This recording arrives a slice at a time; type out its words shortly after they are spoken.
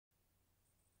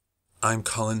I'm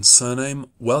Colin, Surname.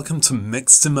 Welcome to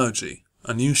Mixed Emoji,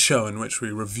 a new show in which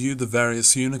we review the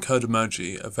various Unicode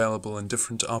emoji available in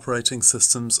different operating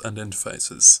systems and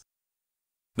interfaces.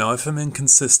 Now, if I'm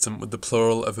inconsistent with the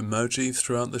plural of emoji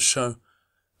throughout this show,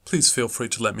 please feel free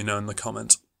to let me know in the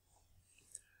comment.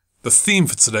 The theme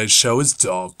for today's show is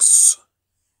dogs.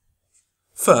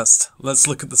 First, let's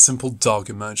look at the simple dog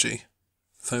emoji.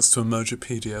 Thanks to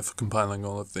Emojipedia for compiling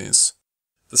all of these.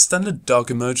 The standard dog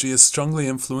emoji is strongly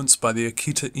influenced by the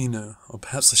Akita Inu, or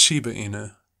perhaps the Shiba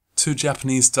Inu, two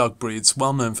Japanese dog breeds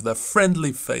well known for their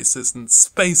friendly faces and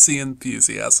spacey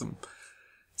enthusiasm.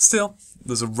 Still,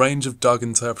 there's a range of dog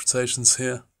interpretations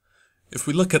here. If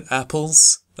we look at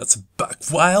Apple's, that's a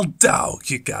buck-wild dog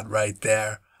you got right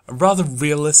there. A rather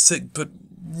realistic but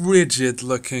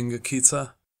rigid-looking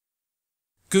Akita.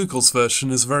 Google's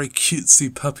version is a very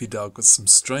cutesy puppy dog with some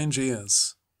strange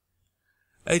ears.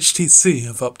 HTC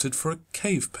have opted for a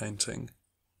cave painting.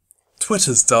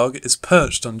 Twitter's dog is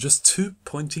perched on just two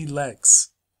pointy legs.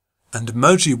 And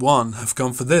Emoji One have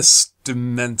gone for this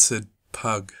demented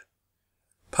pug.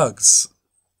 Pugs.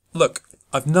 Look,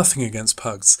 I've nothing against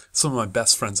pugs. Some of my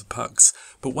best friends are pugs.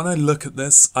 But when I look at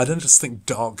this, I don't just think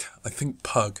dog, I think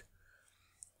pug.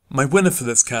 My winner for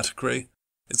this category,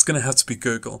 it's going to have to be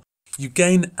Google. You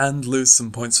gain and lose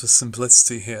some points for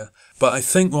simplicity here, but I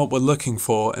think what we're looking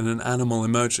for in an animal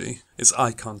emoji is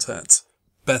eye contact.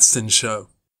 Best in show.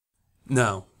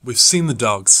 Now, we've seen the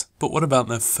dogs, but what about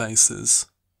their faces?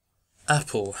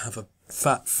 Apple have a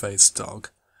fat-faced dog.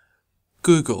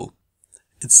 Google,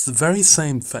 it's the very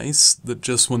same face that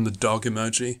just won the dog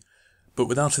emoji, but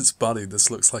without its body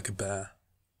this looks like a bear.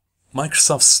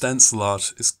 Microsoft's stencil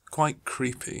art is quite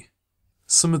creepy.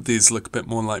 Some of these look a bit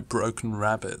more like broken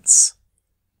rabbits.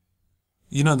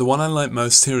 You know, the one I like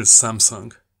most here is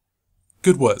Samsung.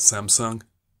 Good work, Samsung.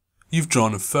 You've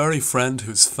drawn a furry friend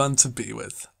who's fun to be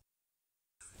with.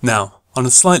 Now, on a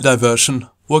slight diversion,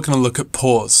 we're going to look at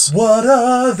paws. What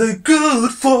are they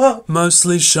good for?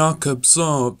 Mostly shock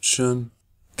absorption.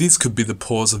 These could be the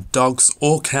paws of dogs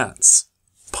or cats.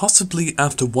 Possibly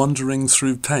after wandering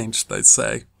through paint, they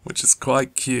say, which is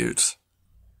quite cute.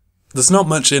 There's not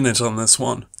much in it on this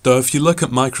one, though if you look at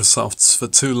Microsoft's for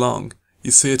too long,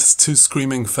 you see it as two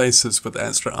screaming faces with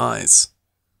extra eyes.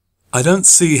 I don't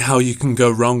see how you can go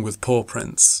wrong with paw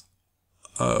prints.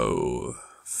 Oh,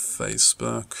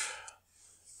 Facebook.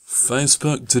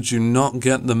 Facebook, did you not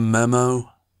get the memo?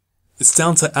 It's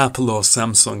down to Apple or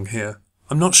Samsung here.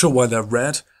 I'm not sure why they're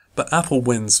red, but Apple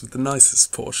wins with the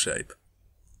nicest paw shape.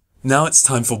 Now it's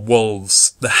time for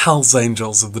wolves, the Hell's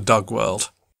Angels of the dog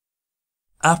world.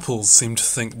 Apples seem to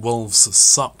think wolves are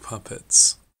sock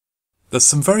puppets. There's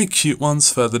some very cute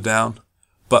ones further down,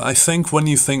 but I think when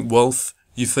you think wolf,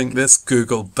 you think this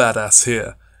Google badass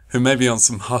here, who may be on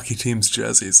some hockey team's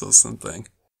jerseys or something.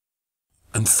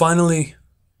 And finally,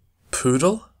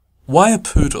 poodle? Why a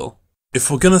poodle?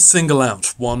 If we're gonna single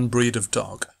out one breed of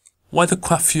dog, why the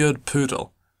coiffured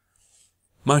poodle?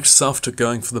 Microsoft are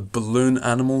going for the balloon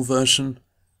animal version.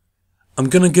 I'm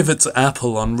gonna give it to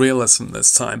Apple on realism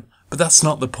this time, but that's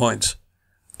not the point.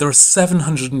 There are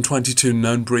 722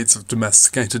 known breeds of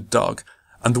domesticated dog,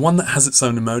 and the one that has its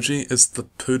own emoji is the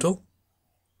poodle.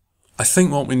 I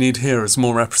think what we need here is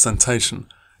more representation.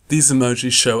 These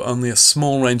emojis show only a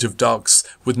small range of dogs,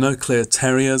 with no clear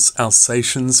terriers,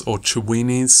 Alsatians, or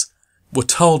Chihuahuas. We're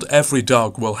told every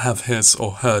dog will have his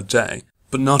or her day,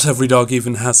 but not every dog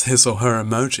even has his or her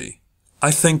emoji.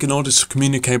 I think in order to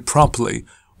communicate properly,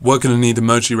 we're going to need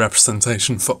emoji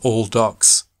representation for all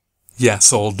dogs.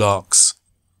 Yes, all dogs.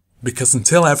 Because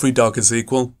until every dog is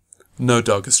equal, no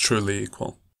dog is truly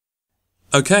equal.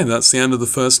 Okay, that's the end of the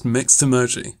first mixed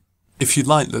emoji. If you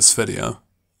like this video,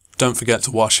 don't forget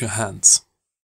to wash your hands.